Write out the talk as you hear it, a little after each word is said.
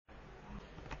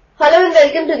Hello and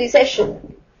welcome to the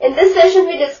session. In this session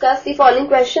we discuss the following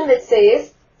question which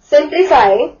says,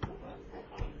 simplify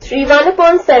 3 1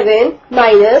 upon 7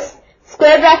 minus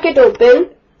square bracket open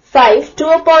 5 2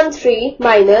 upon 3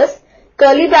 minus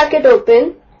curly bracket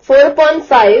open 4 upon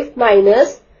 5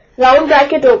 minus round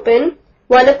bracket open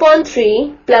 1 upon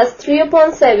 3 plus 3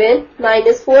 upon 7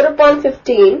 minus 4 upon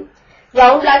 15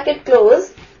 round bracket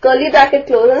close, curly bracket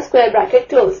close and square bracket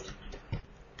closed.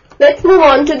 Let's move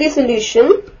on to the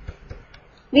solution.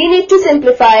 We need to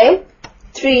simplify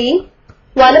 3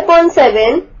 1 upon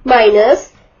 7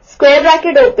 minus square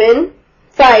bracket open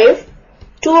 5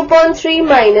 2 upon 3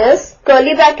 minus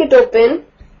curly bracket open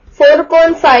 4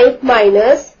 upon 5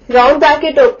 minus round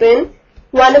bracket open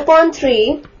 1 upon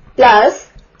 3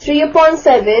 plus 3 upon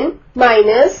 7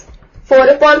 minus 4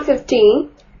 upon 15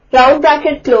 round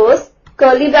bracket close,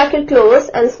 curly bracket close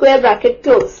and square bracket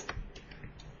close.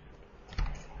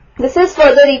 This is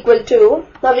further equal to,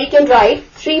 now we can write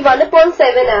 3 1 upon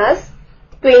 7 as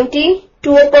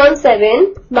 22 upon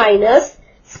 7 minus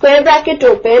square bracket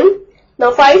open.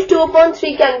 Now 5 2 upon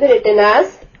 3 can be written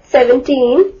as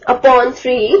 17 upon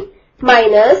 3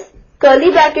 minus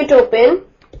curly bracket open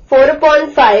 4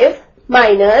 upon 5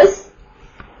 minus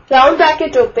round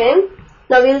bracket open.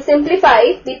 Now we will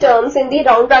simplify the terms in the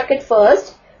round bracket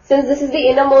first, since this is the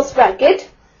innermost bracket.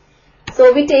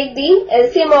 So we take the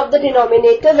LCM of the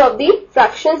denominators of the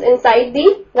fractions inside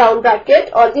the round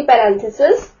bracket or the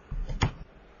parenthesis.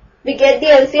 We get the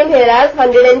LCM here as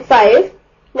 105.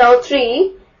 Now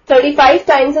 35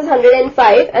 times is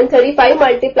 105 and 35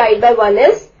 multiplied by 1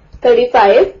 is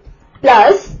 35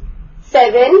 plus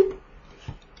 7.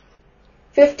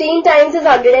 15 times is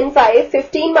 105.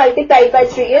 15 multiplied by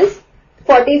 3 is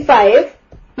 45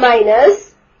 minus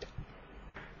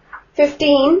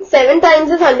 15, 7 times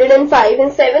is 105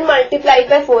 and 7 multiplied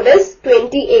by 4 is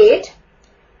 28.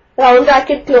 Round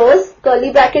bracket close,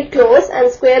 curly bracket close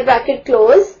and square bracket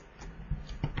close.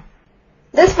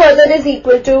 This further is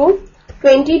equal to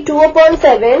 22 upon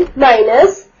 7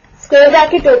 minus square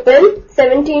bracket open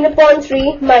 17 upon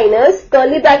 3 minus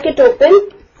curly bracket open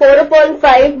 4 upon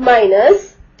 5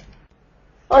 minus.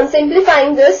 On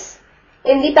simplifying this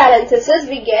in the parenthesis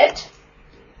we get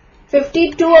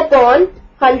 52 upon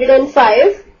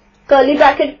 105, curly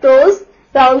bracket close,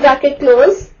 round bracket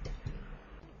close.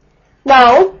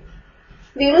 Now,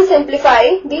 we will simplify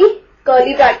the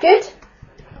curly bracket.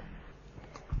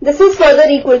 This is further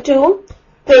equal to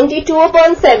 22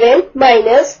 upon 7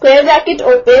 minus square bracket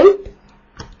open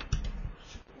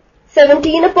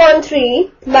 17 upon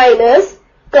 3 minus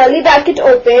curly bracket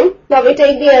open. Now we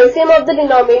take the LCM of the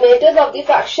denominators of the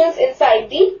fractions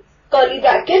inside the curly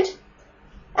bracket.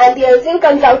 And the LCM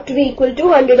comes out to be equal to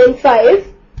 105.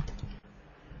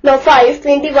 Now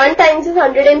 21 times is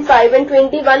 105 and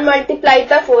 21 multiplied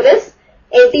by 4 is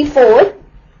 84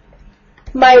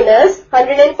 minus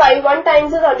 105 1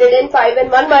 times is 105 and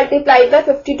 1 multiplied by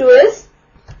 52 is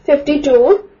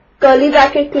 52. Curly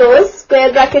bracket close,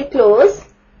 square bracket close.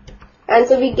 And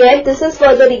so we get this is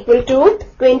further equal to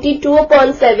 22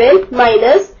 upon 7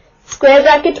 minus square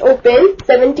bracket open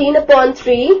 17 upon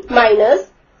 3 minus.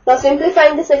 Now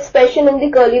simplifying this expression in the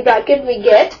curly bracket we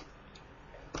get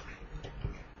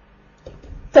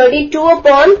 32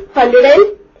 upon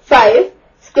 105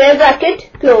 square bracket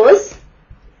close,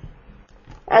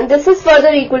 and this is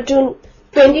further equal to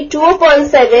 22 upon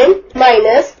 7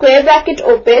 minus square bracket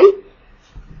open.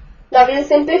 Now we will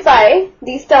simplify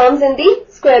these terms in the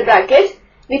square bracket.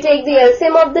 We take the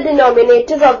LCM of the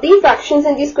denominators of the fractions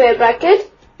in the square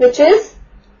bracket, which is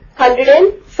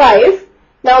 105.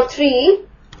 Now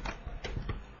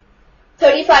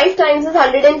 35 times is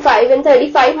 105 and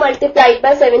 35 multiplied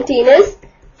by 17 is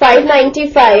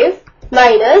 595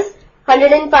 minus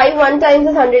 105 1 times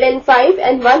is 105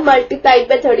 and 1 multiplied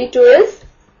by 32 is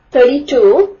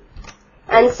 32.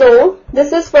 And so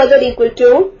this is further equal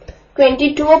to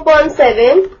 22 upon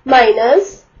 7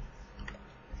 minus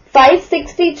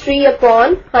 563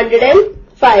 upon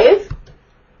 105.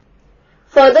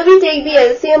 Further we take the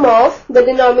LCM of the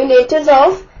denominators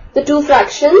of the two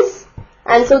fractions.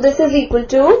 And so this is equal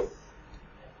to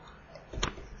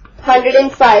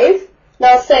 105.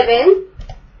 Now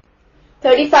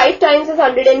 35 times is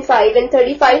 105 and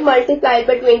 35 multiplied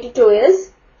by 22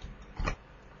 is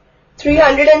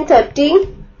 330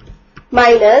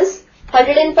 minus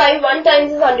 105 1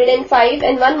 times is 105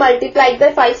 and 1 multiplied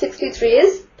by 563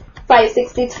 is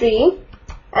 563.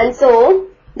 And so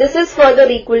this is further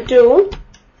equal to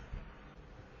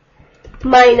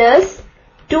minus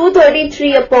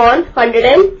 233 upon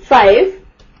 105.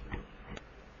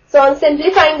 So on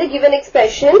simplifying the given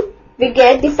expression, we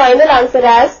get the final answer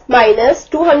as minus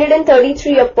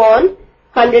 233 upon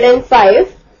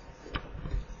 105.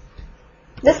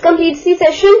 This completes the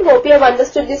session. Hope you have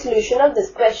understood the solution of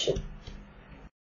this question.